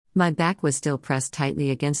My back was still pressed tightly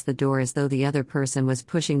against the door as though the other person was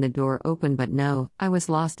pushing the door open, but no, I was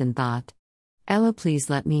lost in thought. "Ella, please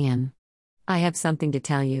let me in. I have something to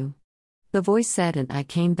tell you," the voice said, and I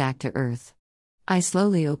came back to earth. I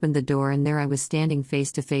slowly opened the door, and there I was standing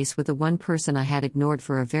face to face with the one person I had ignored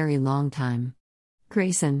for a very long time.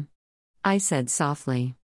 "Grayson," I said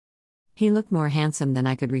softly. He looked more handsome than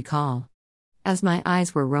I could recall. As my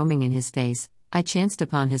eyes were roaming in his face, I chanced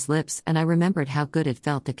upon his lips, and I remembered how good it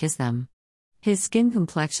felt to kiss them. His skin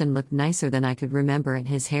complexion looked nicer than I could remember, and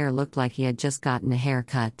his hair looked like he had just gotten a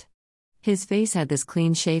haircut. His face had this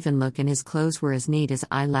clean-shaven look, and his clothes were as neat as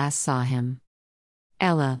I last saw him.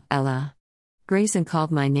 "Ella, Ella." Grayson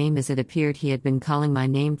called my name as it appeared he had been calling my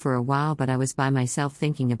name for a while, but I was by myself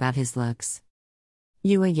thinking about his looks.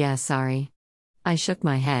 Yeah, sorry." I shook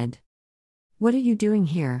my head. "What are you doing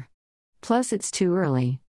here? Plus, it's too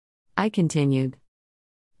early," I continued.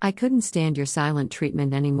 "I couldn't stand your silent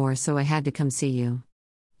treatment anymore, so I had to come see you,"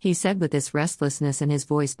 he said with this restlessness in his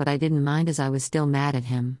voice, but I didn't mind as I was still mad at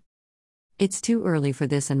him. "It's too early for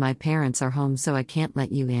this, and my parents are home, so I can't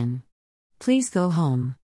let you in. Please go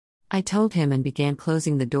home," I told him and began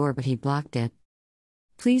closing the door, but he blocked it.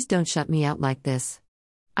 "Please don't shut me out like this.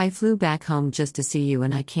 I flew back home just to see you,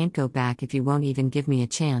 and I can't go back if you won't even give me a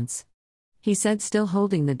chance," he said, still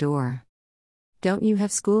holding the door. "Don't you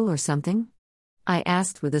have school or something?" I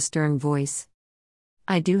asked with a stern voice.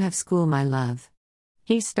 "I do have school, my love,"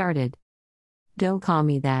 he started. "Don't call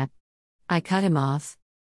me that," I cut him off.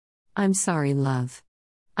 "I'm sorry, love."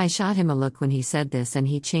 I shot him a look when he said this, and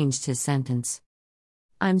he changed his sentence.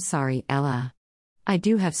 "I'm sorry, Ella. I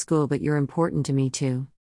do have school, but you're important to me too."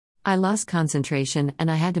 I lost concentration, and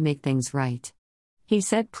I had to make things right. He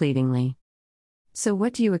said pleadingly. "So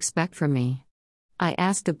what do you expect from me?" I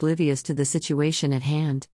asked, oblivious to the situation at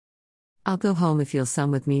hand. "I'll go home if you'll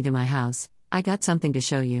come with me to my house. I got something to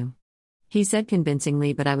show you," he said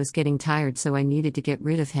convincingly, but I was getting tired, so I needed to get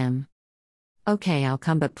rid of him. "Okay, I'll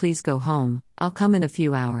come, but please go home. I'll come in a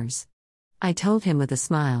few hours," I told him with a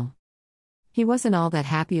smile. He wasn't all that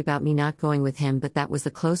happy about me not going with him, but that was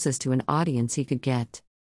the closest to an audience he could get.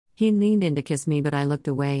 He leaned in to kiss me, but I looked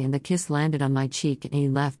away, and the kiss landed on my cheek, and he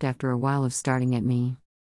left after a while of staring at me.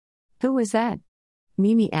 "Who was that?"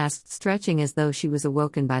 Mimi asked, stretching as though she was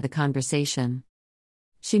awoken by the conversation.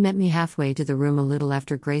 She met me halfway to the room a little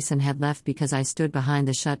after Grayson had left, because I stood behind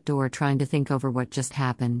the shut door trying to think over what just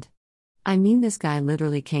happened. I mean, this guy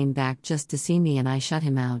literally came back just to see me, and I shut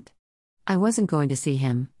him out. I wasn't going to see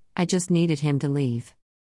him, I just needed him to leave.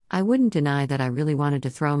 I wouldn't deny that I really wanted to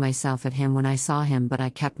throw myself at him when I saw him, but I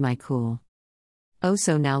kept my cool. "Oh,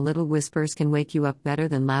 so now little whispers can wake you up better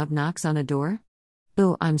than loud knocks on a door?"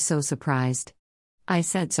 "Oh, I'm so surprised," I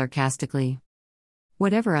said sarcastically.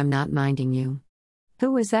 "Whatever, I'm not minding you."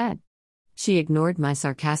 "Who was that?" She ignored my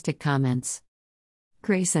sarcastic comments.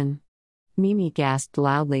 "Grayson." Mimi gasped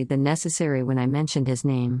loudly than necessary when I mentioned his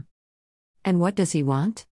name. "And what does he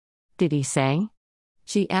want? Did he say?"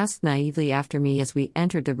 She asked naively after me as we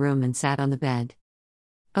entered the room and sat on the bed.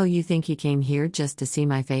 "Oh, you think he came here just to see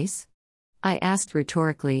my face?" I asked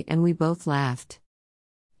rhetorically, and we both laughed.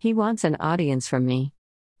 "He wants an audience from me,"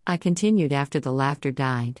 I continued after the laughter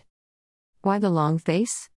died. "Why the long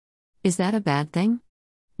face? Is that a bad thing?"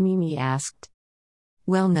 Mimi asked.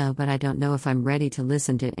 "Well, no, but I don't know if I'm ready to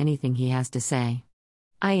listen to anything he has to say,"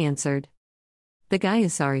 I answered. "The guy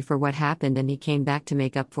is sorry for what happened, and he came back to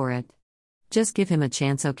make up for it. Just give him a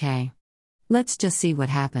chance, okay? Let's just see what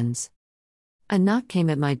happens." A knock came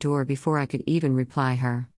at my door before I could even reply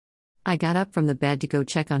her. I got up from the bed to go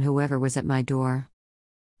check on whoever was at my door.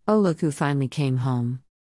 "Oh, look who finally came home,"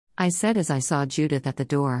 I said as I saw Judith at the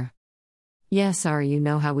door. "Yeah, sorry, you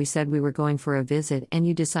know how we said we were going for a visit and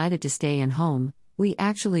you decided to stay in home. We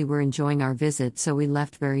actually were enjoying our visit, so we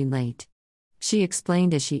left very late," she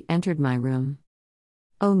explained as she entered my room.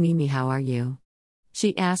 "Oh, Mimi, how are you?"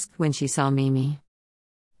 she asked when she saw Mimi.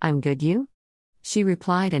 "I'm good, you?" she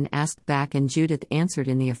replied and asked back, and Judith answered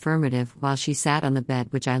in the affirmative while she sat on the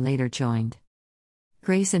bed, which I later joined.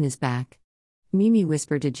 "Grayson is back," Mimi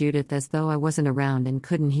whispered to Judith as though I wasn't around and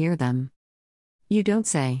couldn't hear them. "You don't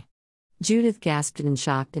say?" Judith gasped in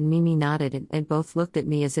shock, and Mimi nodded, and both looked at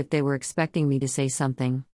me as if they were expecting me to say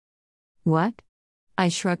something. "What?" I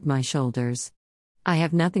shrugged my shoulders. "I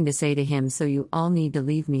have nothing to say to him, so you all need to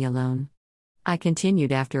leave me alone," I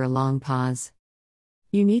continued after a long pause.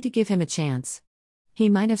 "You need to give him a chance. He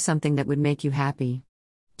might have something that would make you happy,"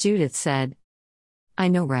 Judith said. "I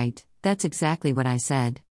know, right? That's exactly what I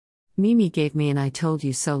said." Mimi gave me an "I told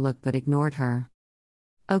you so" look but ignored her.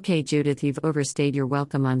 "Okay, Judith, you've overstayed your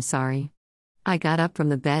welcome, I'm sorry." I got up from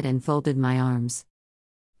the bed and folded my arms.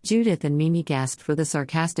 Judith and Mimi gasped with a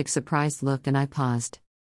sarcastic, surprised look, and I paused.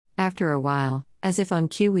 After a while, as if on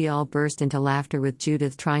cue, we all burst into laughter, with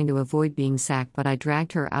Judith trying to avoid being sacked, but I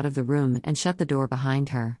dragged her out of the room and shut the door behind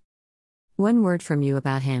her. "One word from you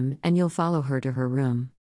about him, and you'll follow her to her room,"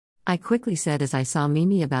 I quickly said as I saw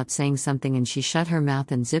Mimi about saying something, and she shut her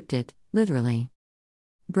mouth and zipped it, literally.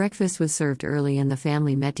 Breakfast was served early and the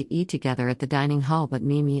family met to eat together at the dining hall, but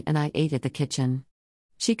Mimi and I ate at the kitchen.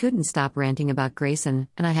 She couldn't stop ranting about Grayson,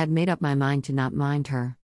 and I had made up my mind to not mind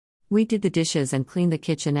her. We did the dishes and cleaned the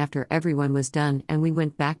kitchen after everyone was done, and we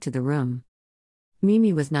went back to the room.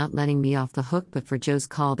 Mimi was not letting me off the hook, but for Joe's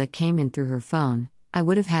call that came in through her phone, I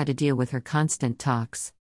would have had to deal with her constant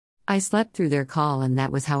talks. I slept through their call, and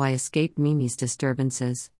that was how I escaped Mimi's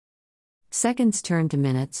disturbances. Seconds turned to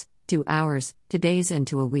minutes, to hours, to days, and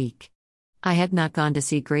to a week. I had not gone to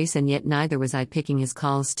see Grayson yet, neither was I picking his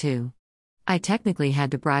calls too. I technically had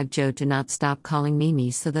to bribe Joe to not stop calling Mimi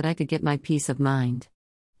so that I could get my peace of mind.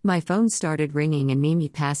 My phone started ringing and Mimi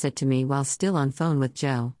passed it to me while still on phone with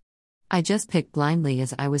Joe. I just picked blindly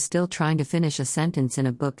as I was still trying to finish a sentence in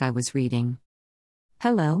a book I was reading.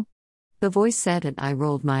 "Hello?" the voice said, and I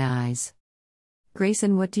rolled my eyes.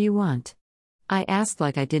 "Grayson, what do you want?" I asked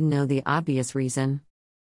like I didn't know the obvious reason.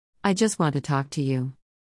 "I just want to talk to you.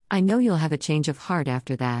 I know you'll have a change of heart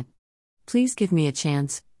after that. Please give me a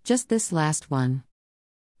chance, just this last one."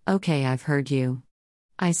 "Okay, I've heard you,"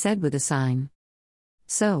 I said with a sign.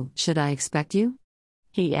 "So, should I expect you?"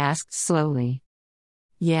 he asked slowly.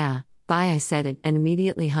 "Yeah, bye," I said it and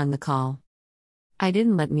immediately hung the call. I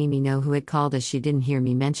didn't let Mimi know who had called, as she didn't hear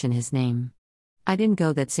me mention his name. I didn't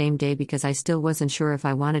go that same day because I still wasn't sure if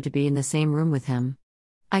I wanted to be in the same room with him.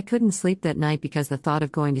 I couldn't sleep that night because the thought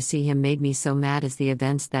of going to see him made me so mad, as the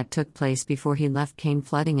events that took place before he left came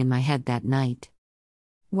flooding in my head that night.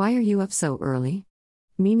 "Why are you up so early?"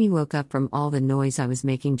 Mimi woke up from all the noise I was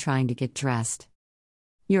making trying to get dressed.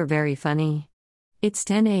 "You're very funny. It's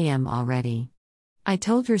 10 a.m. already," I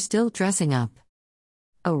told her, still dressing up.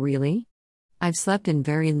 "Oh really? I've slept in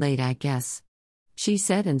very late, I guess," she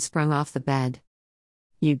said and sprung off the bed.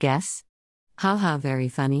 "You guess? Haha, very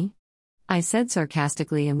funny," I said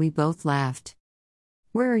sarcastically, and we both laughed.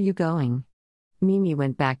 "Where are you going?" Mimi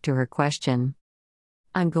went back to her question.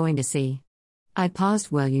 "I'm going to see." I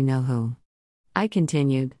paused. "Well, you know who," I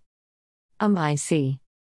continued. I see.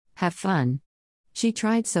 Have fun." She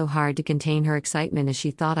tried so hard to contain her excitement as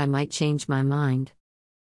she thought I might change my mind.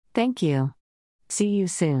 "Thank you. See you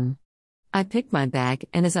soon." I picked my bag,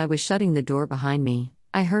 and as I was shutting the door behind me,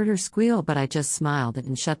 I heard her squeal, but I just smiled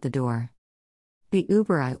and shut the door. The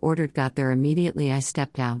Uber I ordered got there immediately I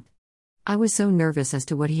stepped out. I was so nervous as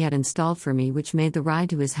to what he had installed for me, which made the ride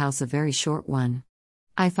to his house a very short one.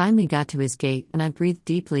 I finally got to his gate, and I breathed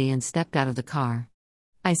deeply and stepped out of the car.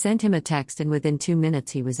 I sent him a text, and within 2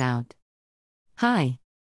 minutes he was out. "Hi,"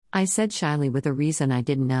 I said shyly, with a reason I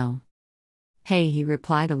didn't know. "Hey," he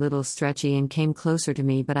replied, a little stretchy, and came closer to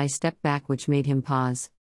me, but I stepped back, which made him pause.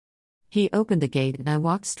 He opened the gate and I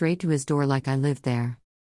walked straight to his door like I lived there.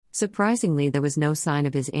 Surprisingly, there was no sign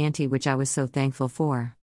of his auntie, which I was so thankful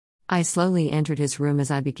for. I slowly entered his room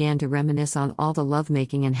as I began to reminisce on all the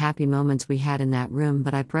lovemaking and happy moments we had in that room,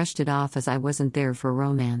 but I brushed it off as I wasn't there for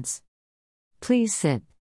romance. "Please sit,"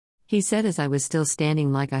 he said as I was still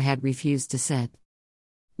standing like I had refused to sit.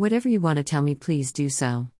 "Whatever you want to tell me, please do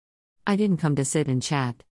so. I didn't come to sit and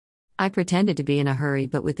chat." I pretended to be in a hurry,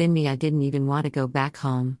 but within me I didn't even want to go back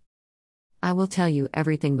home. "I will tell you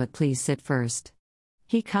everything, but please sit first,"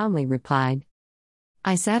 he calmly replied.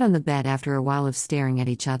 I sat on the bed after a while of staring at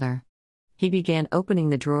each other. He began opening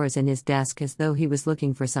the drawers in his desk as though he was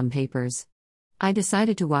looking for some papers. I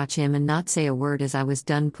decided to watch him and not say a word, as I was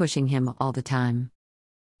done pushing him all the time.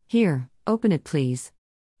 "Here, open it please."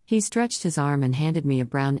 He stretched his arm and handed me a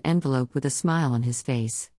brown envelope with a smile on his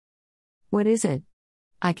face. "What is it?"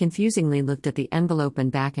 I confusingly looked at the envelope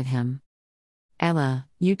and back at him. "Ella,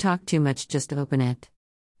 you talk too much, just open it."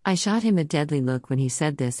 I shot him a deadly look when he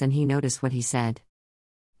said this, and he noticed what he said.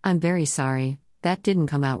 "I'm very sorry, that didn't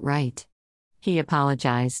come out right," he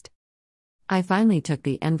apologized. I finally took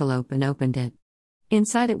the envelope and opened it.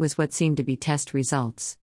 Inside it was what seemed to be test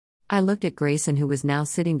results. I looked at Grayson, who was now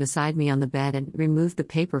sitting beside me on the bed, and removed the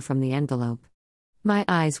paper from the envelope. My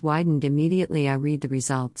eyes widened immediately. I read the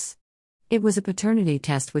results. It was a paternity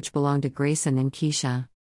test which belonged to Grayson and Keisha.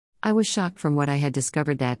 I was shocked from what I had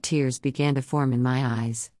discovered that tears began to form in my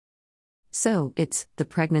eyes. "So, the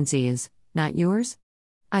pregnancy is not yours?"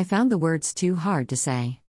 I found the words too hard to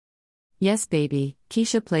say. "Yes, baby,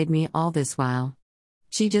 Keisha played me all this while.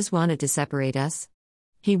 She just wanted to separate us."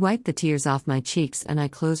 He wiped the tears off my cheeks, and I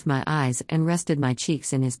closed my eyes and rested my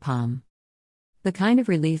cheeks in his palm. The kind of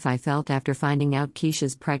relief I felt after finding out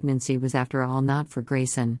Keisha's pregnancy was, after all, not for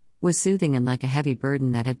Grayson, was soothing and like a heavy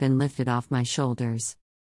burden that had been lifted off my shoulders.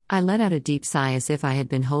 I let out a deep sigh as if I had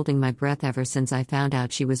been holding my breath ever since I found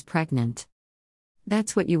out she was pregnant.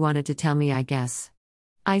 "That's what you wanted to tell me, I guess,"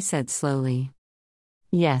 I said slowly.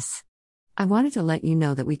 "Yes. I wanted to let you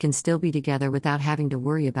know that we can still be together without having to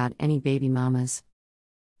worry about any baby mamas."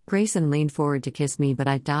 Grayson leaned forward to kiss me, but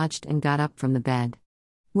I dodged and got up from the bed.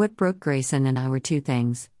 What broke Grayson and I were two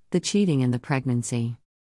things: the cheating and the pregnancy.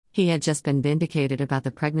 He had just been vindicated about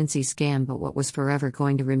the pregnancy scam, but what was forever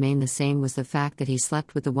going to remain the same was the fact that he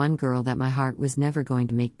slept with the one girl that my heart was never going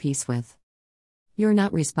to make peace with. "You're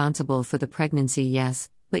not responsible for the pregnancy, yes,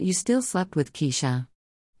 but you still slept with Keisha.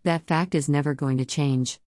 That fact is never going to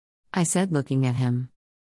change," I said, looking at him.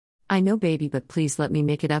 "I know, baby, but please let me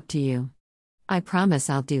make it up to you. I promise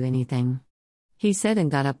I'll do anything," he said,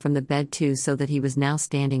 and got up from the bed too, so that he was now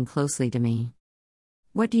standing closely to me.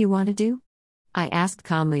 "What do you want to do?" I asked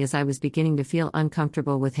calmly, as I was beginning to feel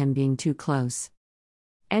uncomfortable with him being too close.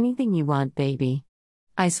 "Anything you want, baby."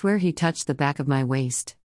 I swear he touched the back of my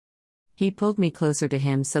waist. He pulled me closer to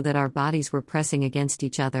him so that our bodies were pressing against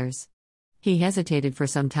each other's. He hesitated for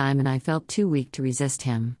some time, and I felt too weak to resist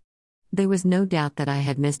him. There was no doubt that I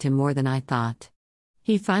had missed him more than I thought.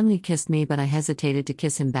 He finally kissed me, but I hesitated to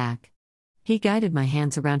kiss him back. He guided my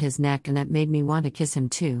hands around his neck, and that made me want to kiss him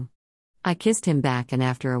too. I kissed him back, and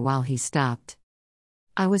after a while he stopped.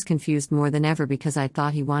 I was confused more than ever because I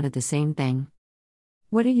thought he wanted the same thing.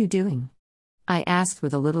 "What are you doing?" I asked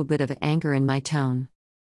with a little bit of anger in my tone.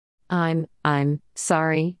 I'm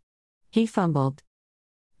sorry," he fumbled.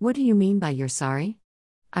 "What do you mean by you're sorry?"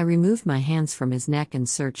 I removed my hands from his neck and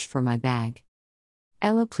searched for my bag.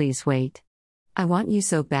 "Ella, please wait. I want you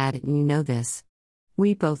so bad, and you know this.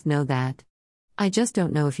 We both know that. I just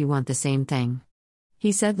don't know if you want the same thing,"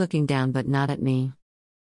 he said, looking down but not at me.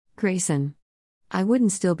 "Grayson, I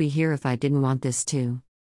wouldn't still be here if I didn't want this too.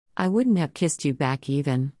 I wouldn't have kissed you back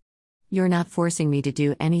even. You're not forcing me to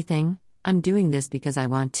do anything, I'm doing this because I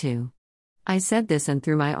want to." I said this and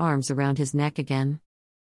threw my arms around his neck again.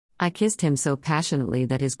 I kissed him so passionately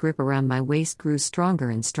that his grip around my waist grew stronger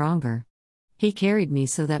and stronger. He carried me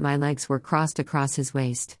so that my legs were crossed across his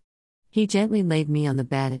waist. He gently laid me on the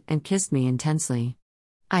bed and kissed me intensely.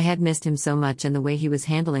 I had missed him so much, and the way he was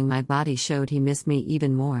handling my body showed he missed me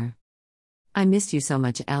even more. "I missed you so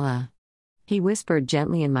much, Ella," he whispered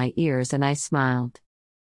gently in my ears, and I smiled.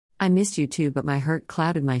 "I missed you too, but my hurt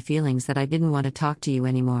clouded my feelings that I didn't want to talk to you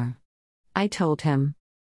anymore," I told him.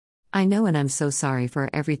 "I know, and I'm so sorry for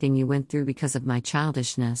everything you went through because of my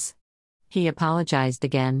childishness." He apologized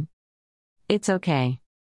again. "It's okay.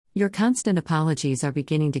 Your constant apologies are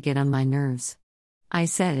beginning to get on my nerves," I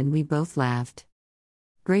said, and we both laughed.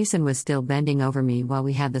 Grayson was still bending over me while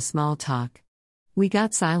we had the small talk. We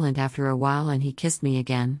got silent after a while, and he kissed me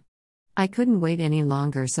again. I couldn't wait any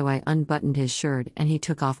longer, so I unbuttoned his shirt and he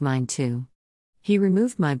took off mine too. He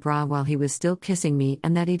removed my bra while he was still kissing me,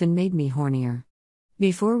 and that even made me hornier.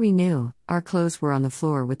 Before we knew, our clothes were on the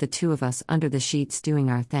floor with the two of us under the sheets doing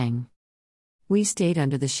our thing. We stayed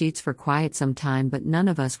under the sheets for quite some time, but none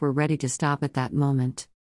of us were ready to stop at that moment.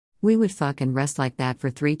 We would fuck and rest like that for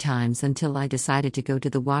 3 times until I decided to go to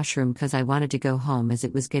the washroom because I wanted to go home as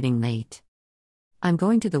it was getting late. "I'm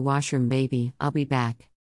going to the washroom, baby, I'll be back."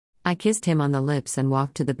 I kissed him on the lips and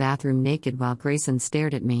walked to the bathroom naked while Grayson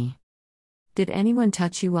stared at me. "Did anyone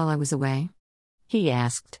touch you while I was away?" he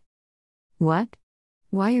asked. "What?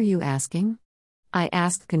 Why are you asking?" I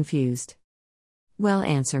asked, confused. "Well,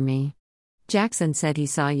 answer me. Jackson said he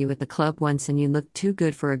saw you at the club once and you looked too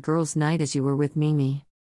good for a girl's night as you were with Mimi,"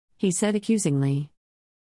 he said accusingly.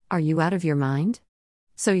 "Are you out of your mind?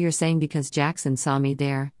 So you're saying because Jackson saw me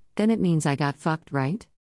there, then it means I got fucked, right?"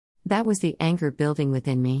 That was the anger building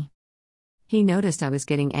within me. He noticed I was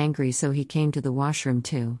getting angry, so he came to the washroom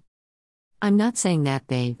too. "I'm not saying that,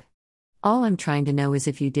 babe. All I'm trying to know is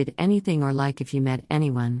if you did anything or like if you met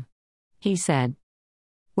anyone," he said.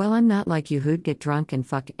 "Well, I'm not like you who'd get drunk and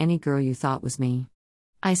fuck any girl you thought was me,"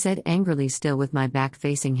 I said angrily, still with my back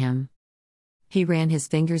facing him. He ran his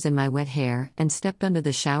fingers in my wet hair and stepped under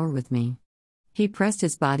the shower with me. He pressed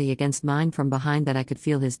his body against mine from behind that I could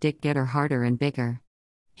feel his dick get harder and bigger.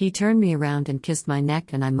 He turned me around and kissed my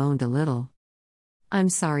neck, and I moaned a little. "I'm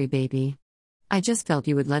sorry, baby. I just felt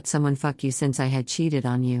you would let someone fuck you since I had cheated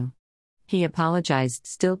on you." He apologized,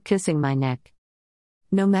 still kissing my neck.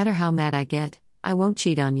 "No matter how mad I get, I won't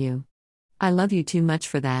cheat on you. I love you too much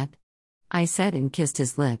for that," I said and kissed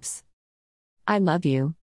his lips. "I love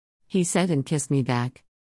you," he said and kissed me back.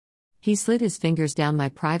 He slid his fingers down my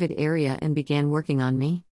private area and began working on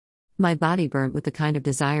me. My body burnt with the kind of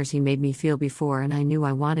desires he made me feel before, and I knew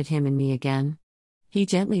I wanted him in me again. He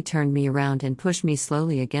gently turned me around and pushed me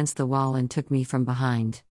slowly against the wall and took me from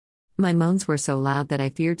behind. My moans were so loud that I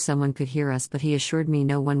feared someone could hear us, but he assured me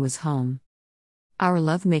no one was home. Our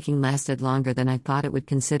lovemaking lasted longer than I thought it would,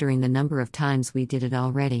 considering the number of times we did it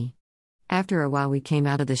already. After a while we came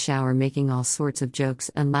out of the shower making all sorts of jokes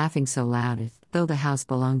and laughing so loud as though the house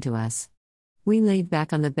belonged to us. We laid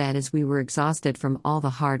back on the bed as we were exhausted from all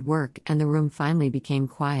the hard work, and the room finally became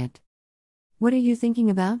quiet. "What are you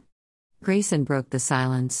thinking about?" Grayson broke the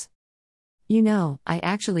silence. "You know, I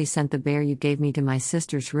actually sent the bear you gave me to my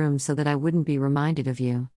sister's room so that I wouldn't be reminded of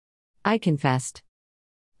you," I confessed.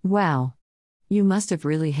 "Wow. You must have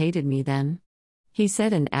really hated me then," he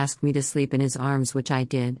said, and asked me to sleep in his arms, which I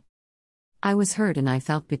did. I was hurt and I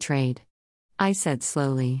felt betrayed. I said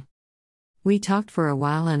slowly. We talked for a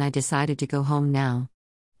while and I decided to go home now.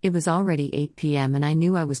 It was already 8 p.m. and I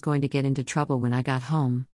knew I was going to get into trouble when I got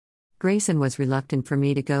home. Grayson was reluctant for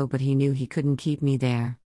me to go, but he knew he couldn't keep me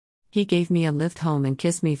there. He gave me a lift home and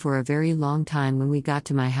kissed me for a very long time when we got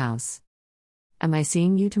to my house. "Am I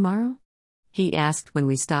seeing you tomorrow?" he asked when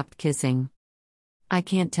we stopped kissing. "I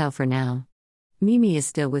can't tell for now. Mimi is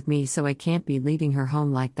still with me, so I can't be leaving her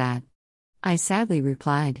home like that," I sadly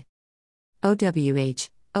replied. "OWH,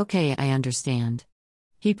 okay, I understand."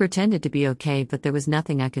 He pretended to be okay, but there was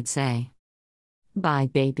nothing I could say. "Bye,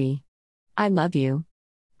 baby. I love you."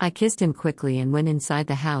 I kissed him quickly and went inside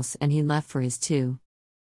the house, and he left for his too.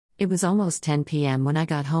 It was almost 10 p.m. when I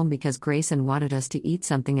got home because Grayson wanted us to eat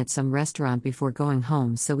something at some restaurant before going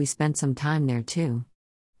home, so we spent some time there too.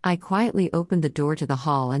 I quietly opened the door to the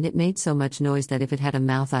hall, and it made so much noise that if it had a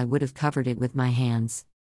mouth I would have covered it with my hands.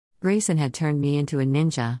 Grayson had turned me into a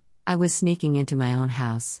ninja. I was sneaking into my own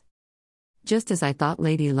house. Just as I thought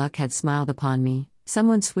Lady Luck had smiled upon me,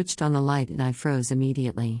 someone switched on the light and I froze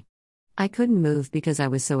immediately. I couldn't move because I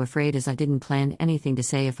was so afraid, as I didn't plan anything to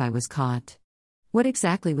say if I was caught. What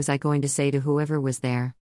exactly was I going to say to whoever was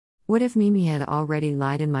there? What if Mimi had already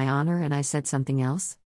lied in my honor and I said something else?